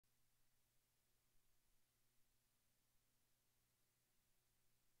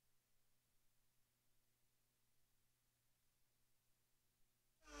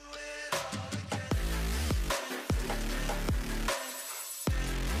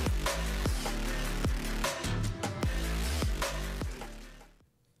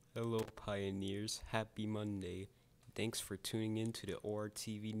Pioneers. Happy Monday. Thanks for tuning in to the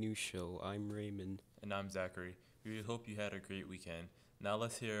ORTV News Show. I'm Raymond. And I'm Zachary. We hope you had a great weekend. Now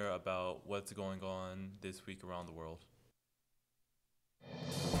let's hear about what's going on this week around the world.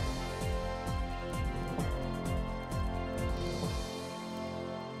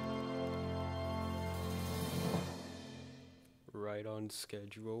 Right on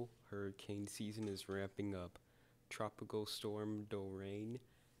schedule, hurricane season is ramping up. Tropical storm Dorian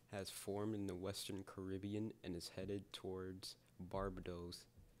has formed in the Western Caribbean and is headed towards Barbados.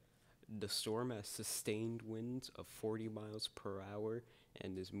 The storm has sustained winds of 40 miles per hour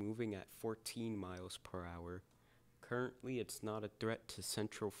and is moving at 14 miles per hour. Currently, it's not a threat to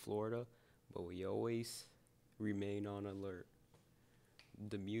Central Florida, but we always remain on alert.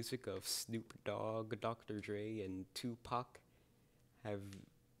 The music of Snoop Dogg, Dr. Dre, and Tupac have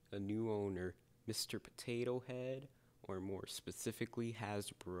a new owner, Mr. Potato Head, or more specifically,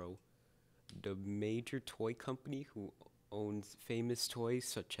 Hasbro. The major toy company who owns famous toys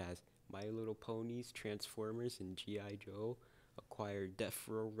such as My Little Ponies, Transformers, and G.I. Joe acquired Death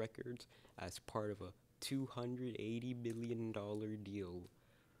Row Records as part of a $280 million deal.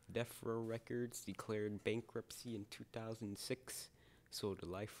 Death Row Records declared bankruptcy in 2006, so the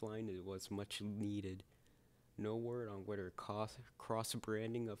lifeline was much needed. No word on whether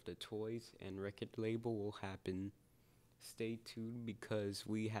cross-branding of the toys and record label will happen. Stay tuned because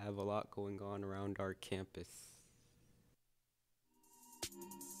we have a lot going on around our campus.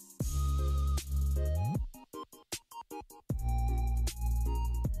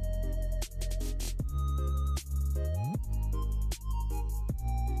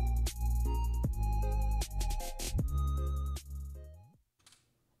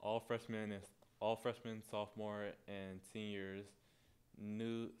 All freshmen, all freshmen, sophomore, and seniors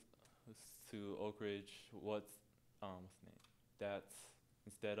new to Oak Ridge. What's the name? That's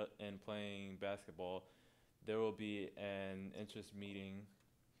instead of in playing basketball, there will be an interest meeting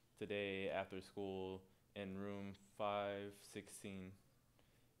today after school in room 516.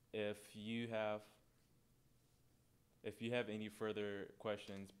 If you have if you have any further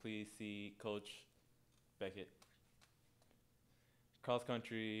questions, please see Coach Beckett. Cross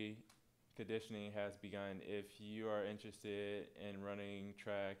country conditioning has begun. If you are interested in running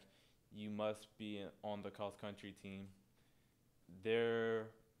track, you must be on the cross country team. Their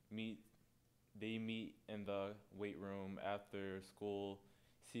meet they meet in the weight room after school.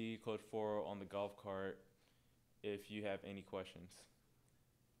 See Coach 4 on the golf cart if you have any questions.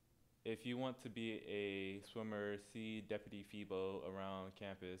 If you want to be a swimmer, see Deputy Phoebo around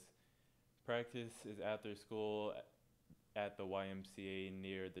campus. Practice is after school at the YMCA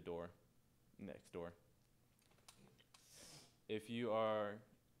near the next door. If you are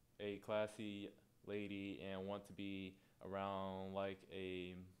a classy lady and want to be around like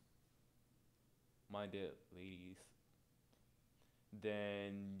a minded ladies,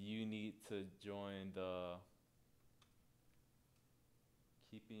 then you need to join the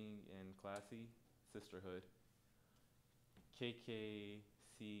Keeping in Classy Sisterhood. KKCS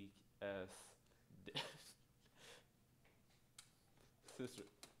sister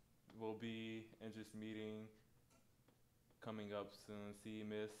will be interest meeting coming up soon. See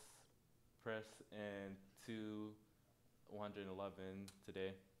Miss Press and 211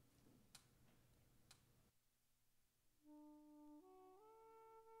 today.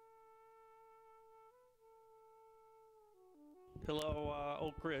 Hello,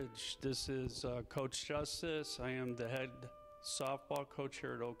 Oak Ridge. This is Coach Justice. I am the head softball coach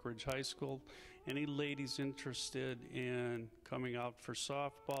here at Oak Ridge High School. Any ladies interested in coming out for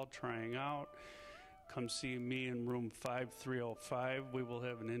softball, trying out, come see me in room 5305. We will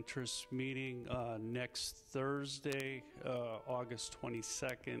have an interest meeting next Thursday, August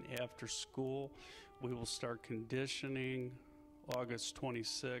 22nd after school. We will start conditioning August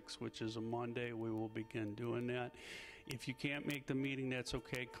 26th, which is a Monday. We will begin doing that. If you can't make the meeting, that's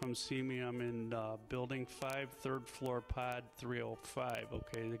okay. Come see me. I'm in Building 5, 3rd floor, Pod 305.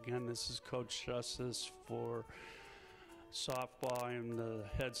 Okay, again, this is Coach Justice for softball. I am the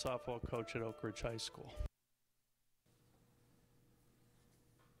head softball coach at Oak Ridge High School.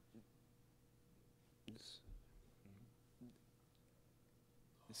 The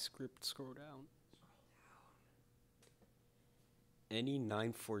script, scroll down. Any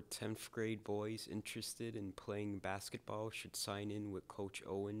 9th or 10th grade boys interested in playing basketball should sign in with Coach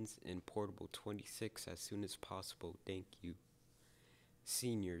Owens in Portable 26 as soon as possible. Thank you.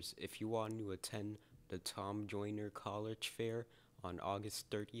 Seniors, if you want to attend the Tom Joyner College Fair on August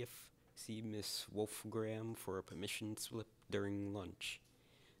 30th, see Miss Wolfgram for a permission slip during lunch.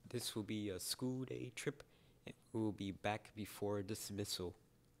 This will be a school day trip and we will be back before dismissal.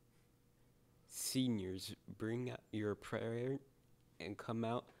 Seniors, bring out your parent and come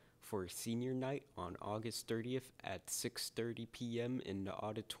out for senior night on August 30th at 6:30 p.m. in the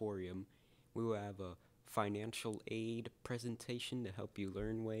auditorium. We will have a financial aid presentation to help you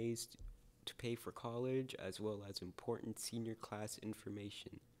learn ways to pay for college as well as important senior class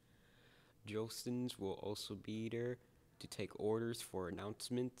information. Jostens will also be there to take orders for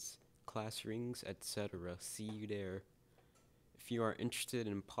announcements, class rings, etc. See you there. If you are interested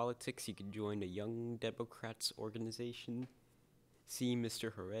in politics, you can join the Young Democrats organization. See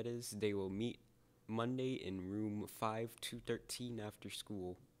Mr. Heredes. They will meet Monday in room 5213 after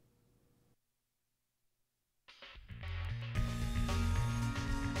school.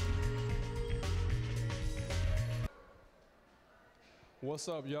 What's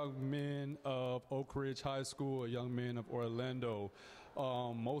up, young men of Oak Ridge High School, young men of Orlando,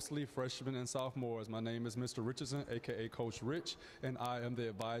 mostly freshmen and sophomores. My name is Mr. Richardson, aka Coach Rich, and I am the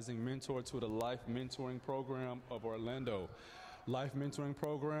advising mentor to the Life Mentoring Program of Orlando. Life Mentoring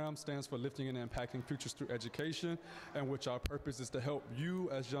Program stands for Lifting and Impacting Futures Through Education, and which our purpose is to help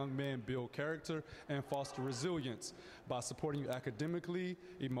you as young men build character and foster resilience by supporting you academically,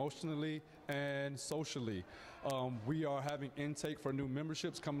 emotionally, and socially. We are having intake for new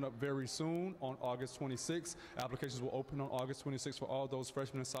memberships coming up very soon on August 26th. Applications will open on August 26th for all those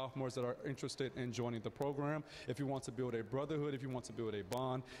freshmen and sophomores that are interested in joining the program. If you want to build a brotherhood, if you want to build a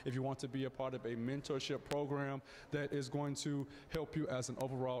bond, if you want to be a part of a mentorship program that is going to help you as an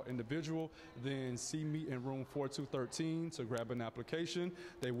overall individual, then see me in room 4213 to grab an application.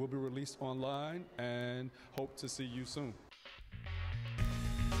 They will be released online, and hope to see you soon.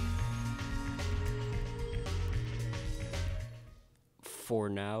 For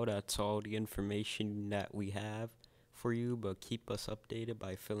now, that's all the information that we have for you, but keep us updated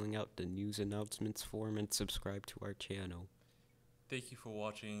by filling out the news announcements form and subscribe to our channel. Thank you for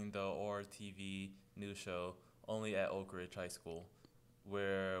watching the ORTV news show only at Oak Ridge High School,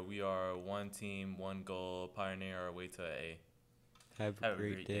 where we are one team, one goal, pioneer our way to A. Have a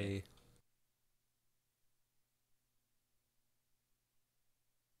great day.